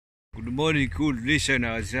Good morning, good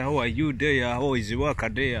listeners. How are you there? How is the work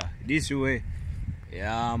there? This way.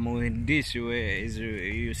 Yeah, I'm in this way. Is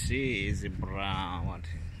you see, is a brown. What?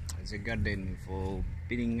 It's a garden for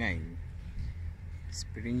piringan,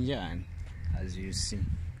 spiringan, as you see.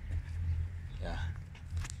 Yeah,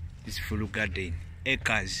 this full garden,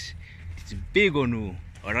 acres. It's big on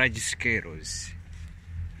large scales.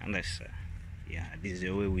 Understand? Yeah, this is the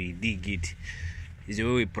way we dig it. This is the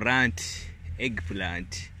way we plant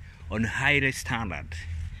eggplant on higher standard,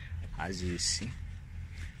 as you see.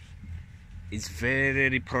 It's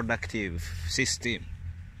very productive system.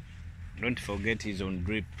 Don't forget it's on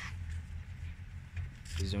drip.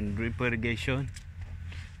 It's on drip irrigation,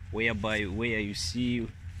 where you see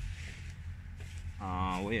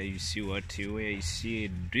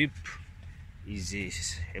drip is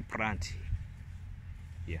a plant.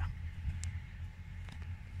 Yeah,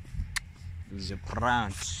 this is a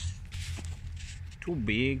plant. Too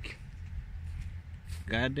big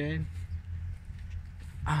garden,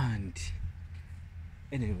 and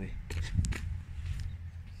anyway, it's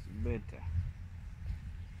better.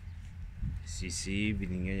 Sisi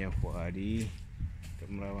bininganya kwari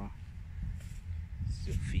temrawa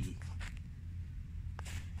Sophie.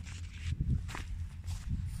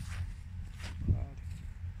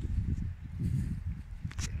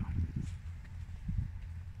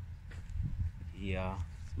 Yeah,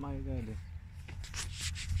 it's my garden.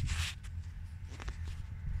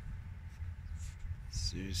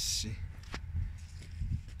 See,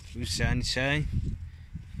 sunshine.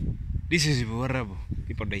 This is vulnerable.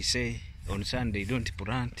 People they say on sun they don't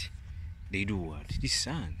plant, they do what? This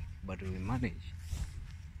sun, but we manage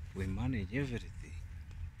everything.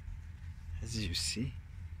 As you see,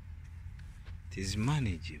 it is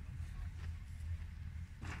manageable.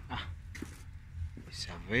 It's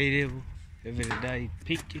available every day. I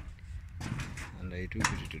picked it and I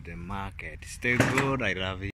took it to the market. Stay good. I love it.